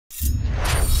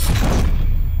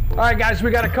All right, guys,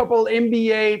 we got a couple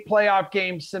NBA playoff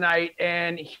games tonight,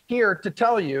 and here to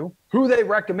tell you who they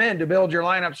recommend to build your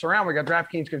lineups around, we got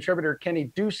DraftKings contributor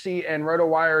Kenny Ducey and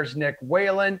Rotowire's Nick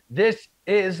Whalen. This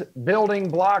is Building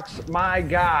Blocks, my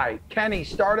guy. Kenny,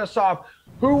 start us off.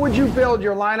 Who would you build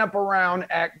your lineup around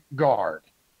at guard?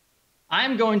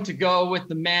 I'm going to go with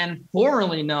the man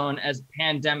formerly known as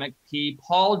Pandemic P,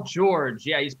 Paul George.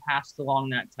 Yeah, he's passed along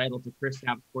that title to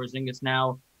Kristaps Porzingis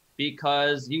now,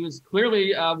 because he was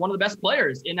clearly one of the best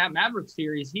players in that Mavericks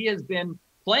series. He has been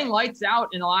playing lights out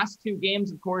in the last two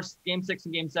games. Of course, Game 6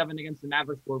 and Game 7 against the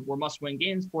Mavericks were must-win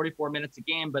games, 44 minutes a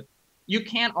game. But you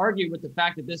can't argue with the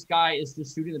fact that this guy is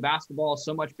just shooting the basketball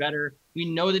so much better. We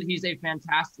know that he's a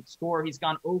fantastic scorer. He's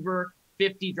gone over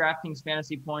 50 DraftKings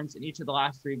fantasy points in each of the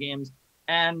last three games.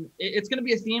 And it's going to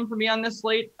be a theme for me on this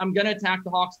slate. I'm going to attack the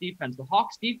Hawks defense. The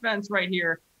Hawks defense right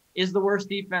here is the worst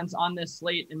defense on this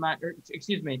slate not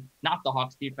the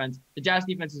Hawks defense. The Jazz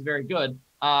defense is very good.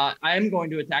 I am going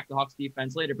to attack the Hawks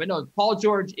defense later, but no, Paul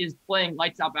George is playing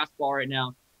lights out basketball right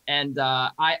now. And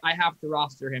I have to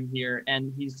roster him here,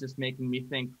 and he's just making me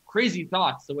think crazy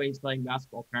thoughts the way he's playing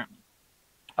basketball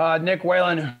currently. Nick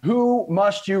Whalen, who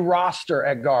must you roster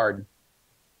at guard?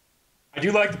 I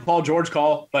do like the Paul George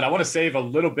call, but I want to save a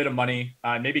little bit of money,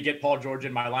 maybe get Paul George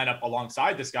in my lineup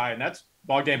alongside this guy, and that's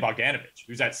Bogdan Bogdanovic,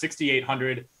 who's at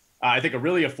 6,800. I think a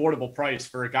really affordable price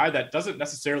for a guy that doesn't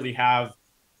necessarily have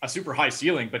a super high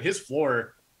ceiling, but his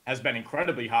floor has been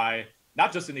incredibly high,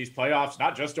 not just in these playoffs,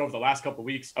 not just over the last couple of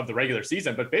weeks of the regular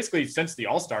season, but basically since the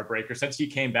All-Star break or since he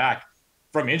came back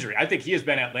from injury. I think he has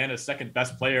been Atlanta's second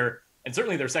best player and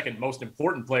certainly their second most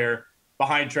important player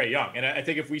behind Trae Young. And I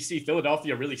think if we see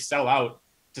Philadelphia really sell out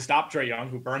to stop Trae Young,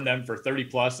 who burned them for 30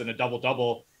 plus and a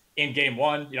double-double in game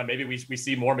one, maybe we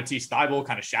see more Matisse Thybulle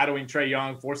kind of shadowing Trae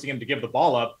Young, forcing him to give the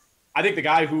ball up. I think the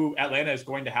guy who Atlanta is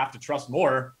going to have to trust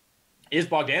more is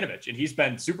Bogdanovic. And he's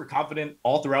been super confident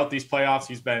all throughout these playoffs.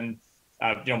 He's been,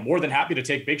 more than happy to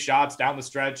take big shots down the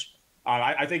stretch.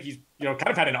 I think he's, kind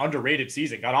of had an underrated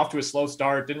season, got off to a slow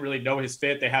start, didn't really know his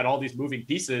fit. They had all these moving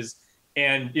pieces.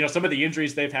 And, some of the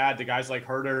injuries they've had to guys like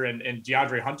Herter and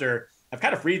DeAndre Hunter have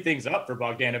kind of freed things up for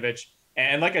Bogdanovic.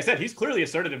 And like I said, he's clearly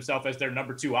asserted himself as their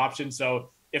number two option.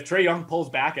 So if Trae Young pulls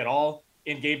back at all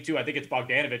in game two, I think it's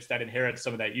Bogdanovic that inherits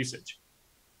some of that usage.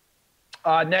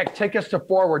 Nick, take us to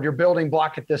forward, your building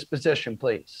block at this position,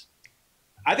 please.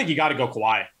 I think you got to go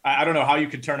Kawhi. I don't know how you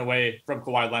could turn away from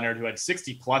Kawhi Leonard, who had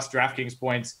 60-plus DraftKings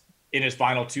points in his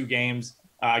final two games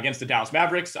against the Dallas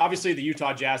Mavericks. Obviously, the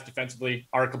Utah Jazz defensively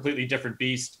are a completely different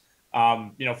beast.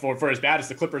 For as bad as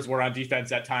the Clippers were on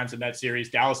defense at times in that series,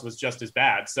 Dallas was just as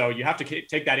bad. So you have to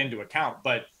take that into account.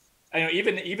 But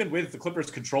even with the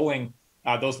Clippers controlling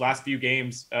those last few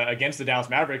games against the Dallas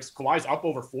Mavericks, Kawhi's up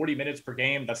over 40 minutes per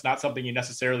game. That's not something you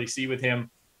necessarily see with him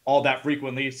all that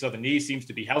frequently. So the knee seems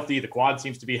to be healthy. The quad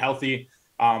seems to be healthy.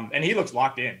 And he looks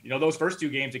locked in. Those first two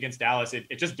games against Dallas,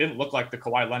 it just didn't look like the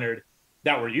Kawhi Leonard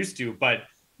that we're used to. But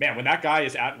man, when that guy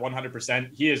is at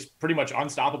 100%, he is pretty much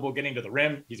unstoppable getting to the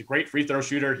rim. He's a great free throw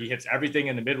shooter. He hits everything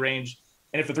in the mid-range.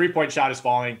 And if the three-point shot is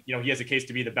falling, he has a case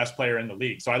to be the best player in the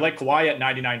league. So I like Kawhi at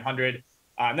 9,900.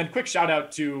 And then quick shout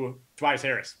out to Tobias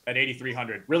Harris at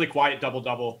 8,300. Really quiet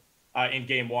double-double in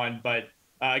game one. But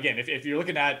again, if you're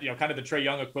looking at, kind of the Trae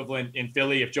Young equivalent in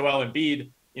Philly, if Joel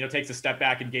Embiid, takes a step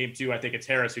back in game two, I think it's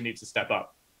Harris who needs to step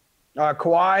up.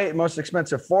 Kawhi, most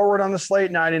expensive forward on the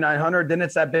slate, 9,900. Then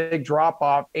it's that big drop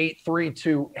off, 8,300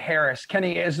 to Harris.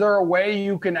 Kenny, is there a way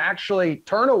you can actually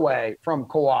turn away from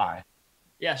Kawhi?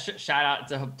 Yeah, shout out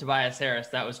to Tobias Harris.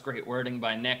 That was great wording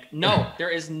by Nick. No, there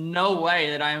is no way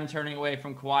that I am turning away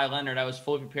from Kawhi Leonard. I was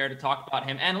fully prepared to talk about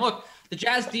him. And look, the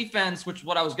Jazz defense, which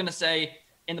what I was going to say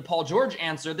in the Paul George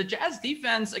answer, the Jazz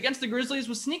defense against the Grizzlies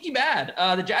was sneaky bad.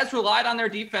 The Jazz relied on their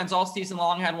defense all season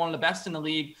long, had one of the best in the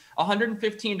league,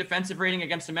 115 defensive rating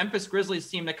against the Memphis Grizzlies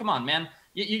team that, come on, man.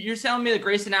 You're telling me that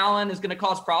Grayson Allen is going to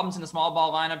cause problems in the small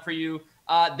ball lineup for you?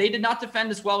 They did not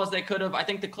defend as well as they could have. I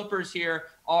think the Clippers here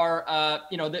are,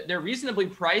 they're reasonably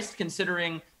priced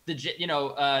considering the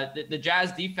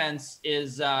Jazz defense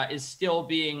is still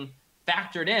being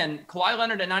factored in. Kawhi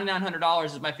Leonard at $9,900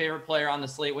 is my favorite player on the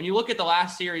slate. When you look at the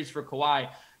last series for Kawhi,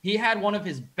 he had one of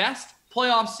his best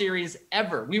playoff series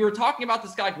ever. We were talking about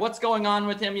this guy, like, what's going on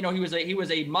with him? He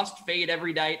was a must fade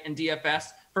every night in DFS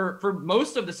for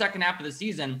most of the second half of the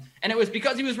season. And it was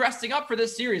because he was resting up for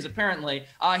this series, apparently.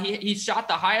 He shot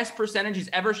the highest percentage he's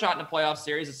ever shot in a playoff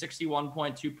series at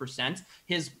 61.2%.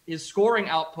 His scoring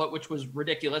output, which was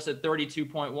ridiculous at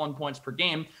 32.1 points per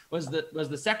game, was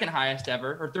the second highest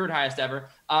ever, or third highest ever.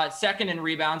 Second in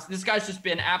rebounds. This guy's just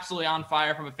been absolutely on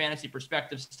fire from a fantasy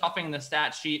perspective, stuffing the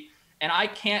stat sheet. and I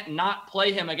can't not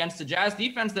play him against the Jazz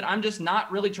defense that I'm just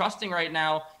not really trusting right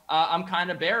now. I'm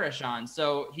kind of bearish on.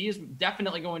 So he is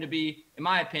definitely going to be, in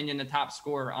my opinion, the top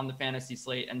scorer on the fantasy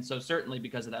slate. And so certainly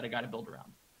because of that, I got to build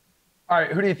around. All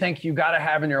right, who do you think you got to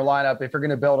have in your lineup if you're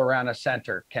going to build around a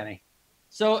center, Kenny?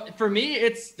 So for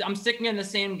me, I'm sticking in the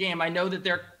same game. I know that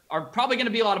there are probably going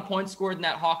to be a lot of points scored in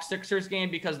that Hawks-Sixers game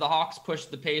because the Hawks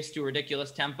pushed the pace to a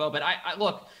ridiculous tempo. But I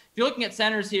look, if you're looking at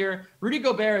centers here, Rudy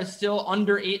Gobert is still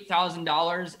under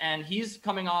 $8,000, and he's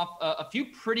coming off a few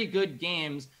pretty good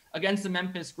games against the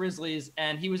Memphis Grizzlies,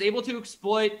 and he was able to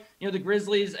exploit, the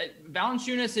Grizzlies.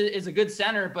 Valanciunas is a good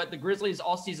center, but the Grizzlies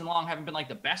all season long haven't been like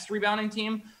the best rebounding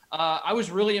team. I was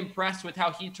really impressed with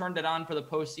how he turned it on for the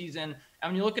postseason.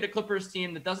 And when you look at a Clippers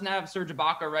team that doesn't have Serge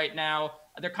Ibaka right now,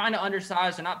 they're kind of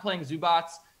undersized. They're not playing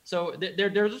Zubats. So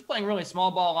they're just playing really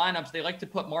small ball lineups. They like to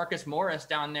put Marcus Morris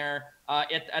down there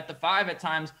at the 5 at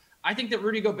times. I think that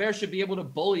Rudy Gobert should be able to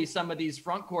bully some of these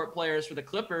front court players for the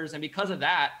Clippers. And because of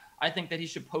that, I think that he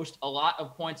should post a lot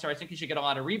of points, or I think he should get a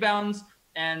lot of rebounds.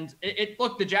 And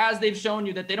look, the Jazz, they've shown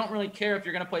you that they don't really care if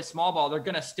you're going to play small ball. They're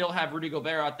going to still have Rudy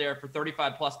Gobert out there for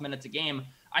 35 plus minutes a game.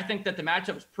 I think that the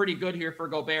matchup is pretty good here for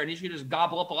Gobert, and he should just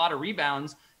gobble up a lot of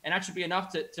rebounds, and that should be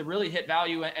enough to really hit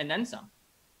value and then some.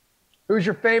 Who's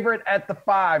your favorite at the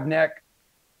 5, Nick?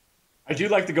 I do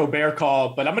like the Gobert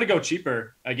call, but I'm going to go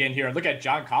cheaper again here and look at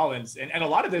John Collins. And a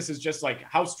lot of this is just like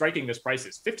how striking this price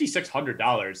is.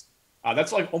 $5,600.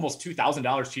 That's like almost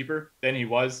 $2,000 cheaper than he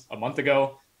was a month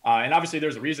ago. And obviously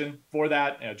there's a reason for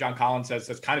that. John Collins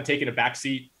has kind of taken a back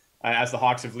seat as the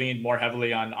Hawks have leaned more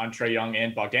heavily on Trae Young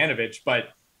and Bogdanovic. But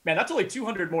man, that's only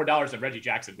 $200 more than Reggie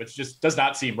Jackson, which just does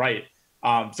not seem right.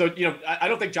 So I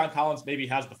don't think John Collins maybe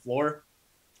has the floor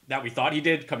that we thought he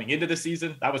did coming into the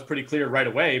season. That was pretty clear right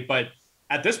away. But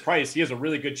at this price, he has a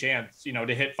really good chance,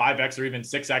 to hit 5x or even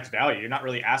 6x value. You're not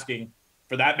really asking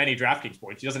for that many DraftKings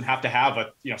points. He doesn't have to have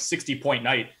a 60-point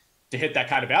night to hit that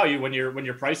kind of value when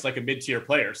you're priced like a mid-tier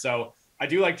player. So I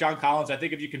do like John Collins. I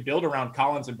think if you can build around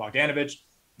Collins and Bogdanovic,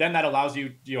 then that allows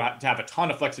you to have a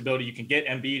ton of flexibility. You can get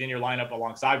Embiid in your lineup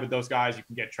alongside with those guys. You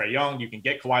can get Trae Young. You can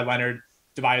get Kawhi Leonard,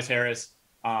 Tobias Harris.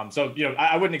 So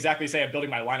I wouldn't exactly say I'm building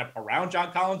my lineup around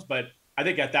John Collins, but I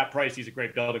think at that price, he's a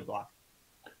great building block.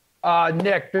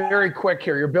 Nick, very quick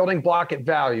here. You're building block at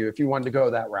value if you wanted to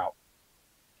go that route.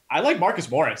 I like Marcus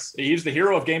Morris. He's the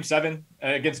hero of Game 7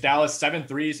 against Dallas, 7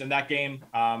 threes in that game.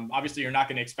 Obviously, you're not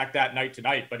going to expect that night to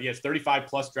night, but he has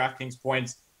 35-plus DraftKings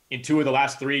points in 2 of the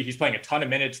last 3. He's playing a ton of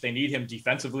minutes. They need him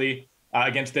defensively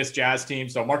against this Jazz team.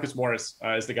 So Marcus Morris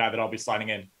is the guy that I'll be sliding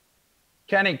in.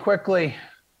 Kenny, quickly.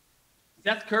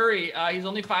 Seth Curry, he's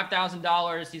only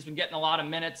 $5,000. He's been getting a lot of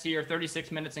minutes here,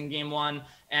 36 minutes in Game 1.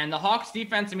 And the Hawks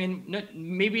defense,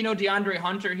 maybe no DeAndre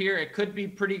Hunter here. It could be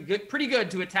pretty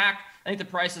good to attack. I think the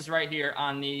price is right here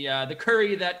on the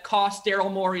Curry that cost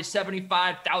Daryl Morey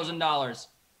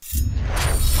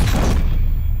 $75,000.